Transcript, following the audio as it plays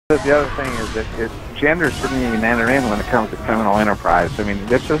The other thing is that gender shouldn't even enter in when it comes to criminal enterprise. I mean,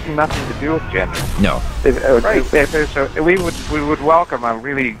 this has nothing to do with gender. No. Right. We would welcome a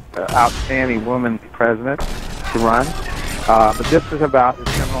really outstanding woman president to run, but this is about the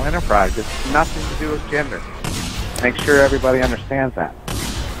criminal enterprise. It's nothing to do with gender. Make sure everybody understands that.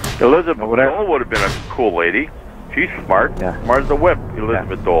 Elizabeth Dole would have been a cool lady. She's smart. Yeah. Smart as a whip,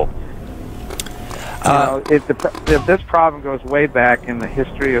 Elizabeth Dole. This problem goes way back in the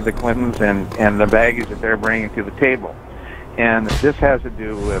history of the Clintons and the baggage that they're bringing to the table, and this has to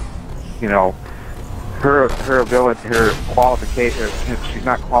do with, her ability, her qualification. She's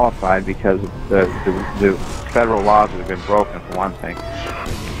not qualified because of the federal laws that have been broken, for one thing.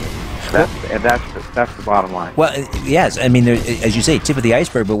 That's the bottom line. Well, yes, I mean, as you say, tip of the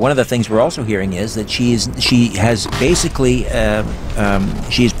iceberg. But one of the things we're also hearing is that she has basically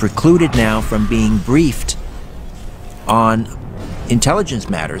she is precluded now from being briefed on intelligence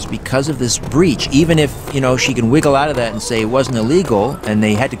matters because of this breach. Even if she can wiggle out of that and say it wasn't illegal, and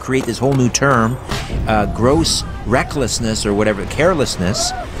they had to create this whole new term, gross recklessness or whatever,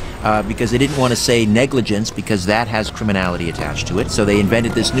 carelessness. Because they didn't want to say negligence because that has criminality attached to it. So they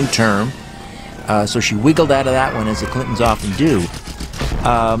invented this new term. So she wiggled out of that one, as the Clintons often do.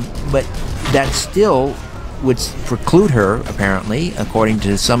 But that still would preclude her, apparently, according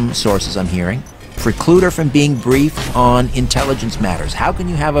to some sources I'm hearing, preclude her from being briefed on intelligence matters. How can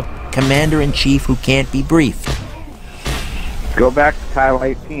you have a commander-in-chief who can't be briefed? Go back to Title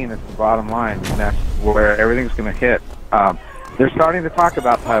 18 is the bottom line, and that's where everything's going to hit. They're starting to talk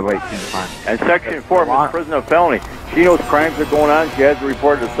about Title 18 crime. And Section 4, misprision of felony. She knows crimes are going on. She hasn't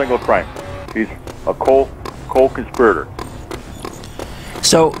reported a single crime. She's a co-conspirator.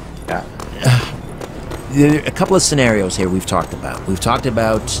 So, there are a couple of scenarios here we've talked about. We've talked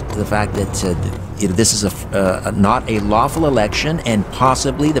about the fact that this is not a lawful election, and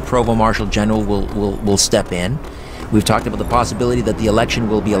possibly the Provost Marshal General will step in. We've talked about the possibility that the election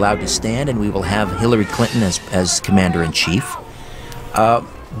will be allowed to stand, and we will have Hillary Clinton as commander-in-chief.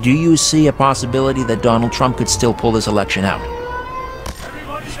 Do you see a possibility that Donald Trump could still pull this election out?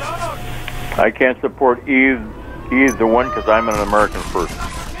 I can't support either one because I'm an American first.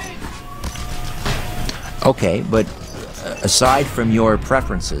 Okay, but aside from your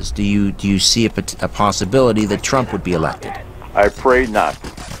preferences, do you see a possibility that Trump would be elected? I pray not.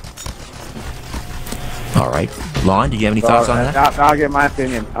 All right, Lon, did you have any thoughts on that? I'll give my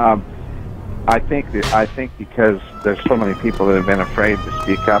opinion. I think because there's so many people that have been afraid to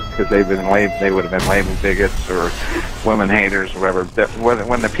speak up because they would have been labeled bigots or women haters or whatever.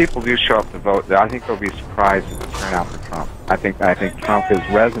 When the people do show up to vote, I think they'll be surprised at the turnout for Trump. I think Trump has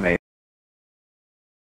resonated.